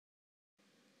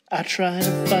I try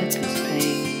to fight this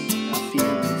pain I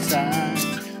feel inside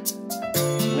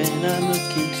when I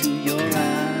look into your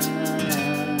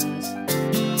eyes.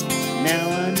 Now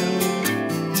I know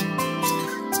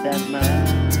that my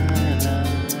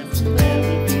life will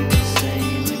never be the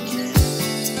same again.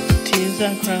 Tears I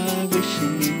cry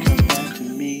wishing you'd come back to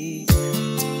me.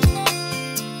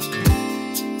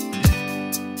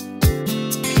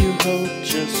 Pure hope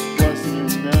just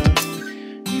wasn't enough.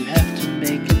 You have to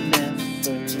make an effort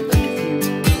if you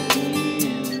want to be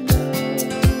in love.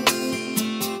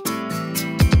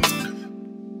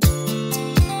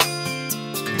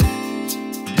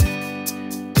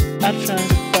 I try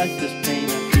to fight this pain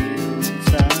I feel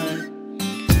inside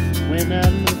when I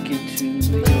look into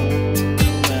your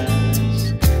eyes.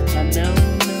 I now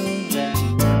know that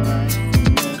my life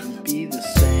will never be the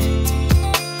same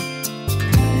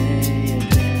again.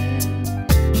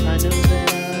 I know that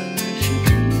I should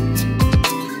leave.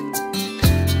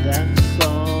 That's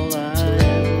all I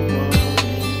ever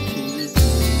wanted to do.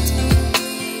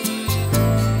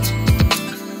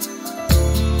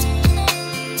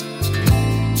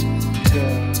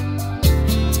 Girl,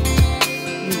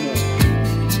 you know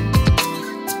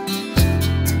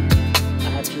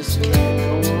I just can't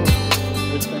go on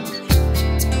without you.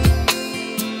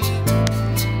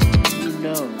 You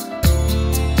know that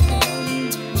I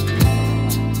need you in my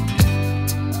life.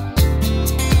 And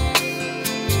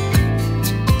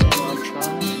I'm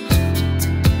trying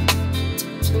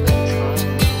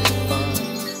to find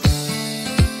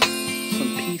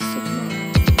some peace of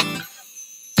mind.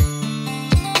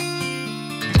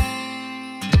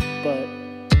 But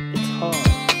it's hard.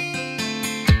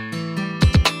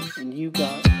 And you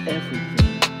got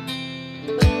everything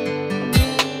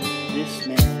this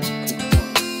man could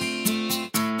want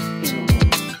in a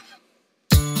woman.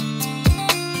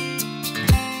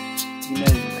 You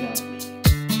know you got me.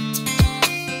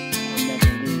 I'll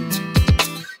never leave.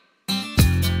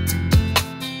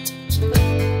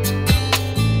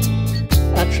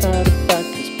 I try to fight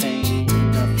this pain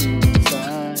I feel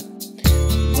inside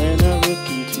when I look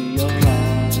into your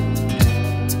eyes.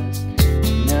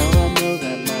 Now I know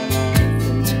that my life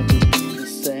will never be the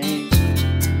same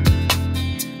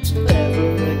ever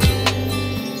again.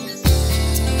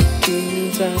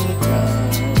 Tears I cry,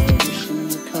 wishing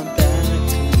you'd come back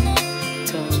to me,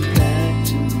 come back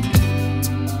to me.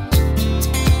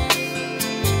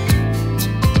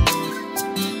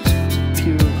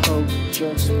 Pure hope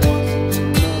just wasn't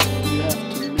enough. You have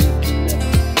to make an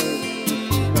effort if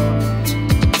you want to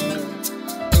be loved.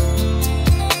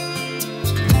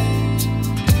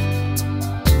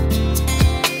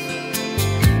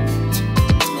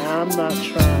 Now I'm not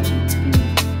trying to be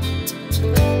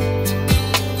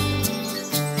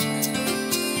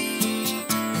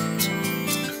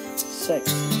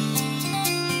sexy,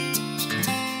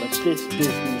 but this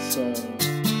business of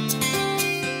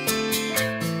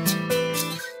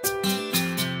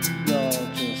y'all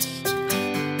just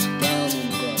down and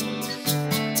brothers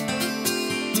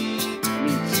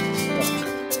needs to stop.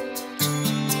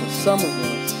 For some of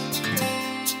us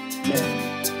men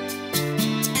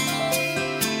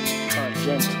are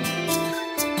gentle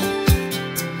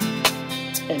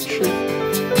and treat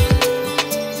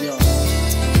y'all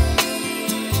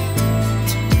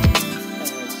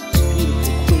as the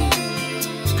beautiful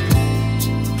queens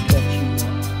that you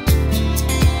are.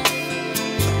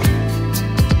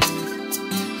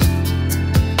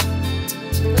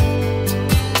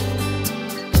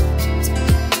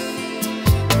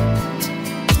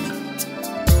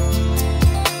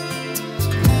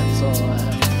 That's all I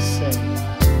have to say.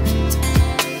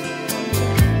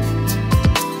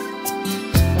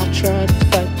 I try to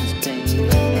fight this pain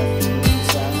I feel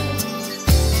inside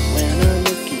when I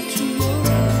look into your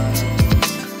eyes.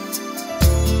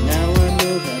 Now I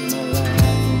know that my life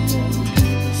will never be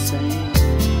the same.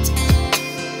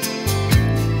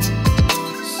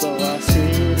 So I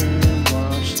sit and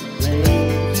watch the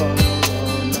rain fall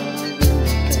on my window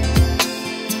pane.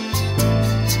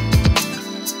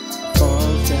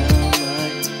 Falls down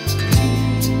like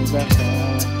tears I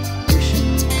cry, wishing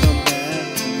you'd come back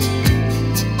to me.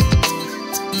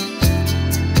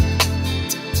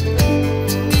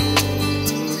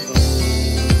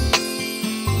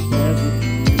 Never be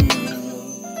in love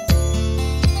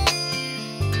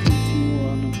if you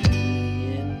wanna be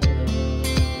in love.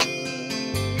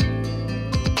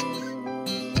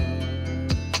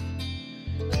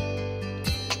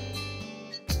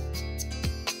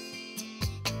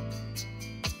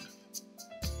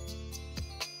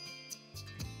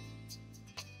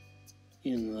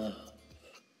 In love.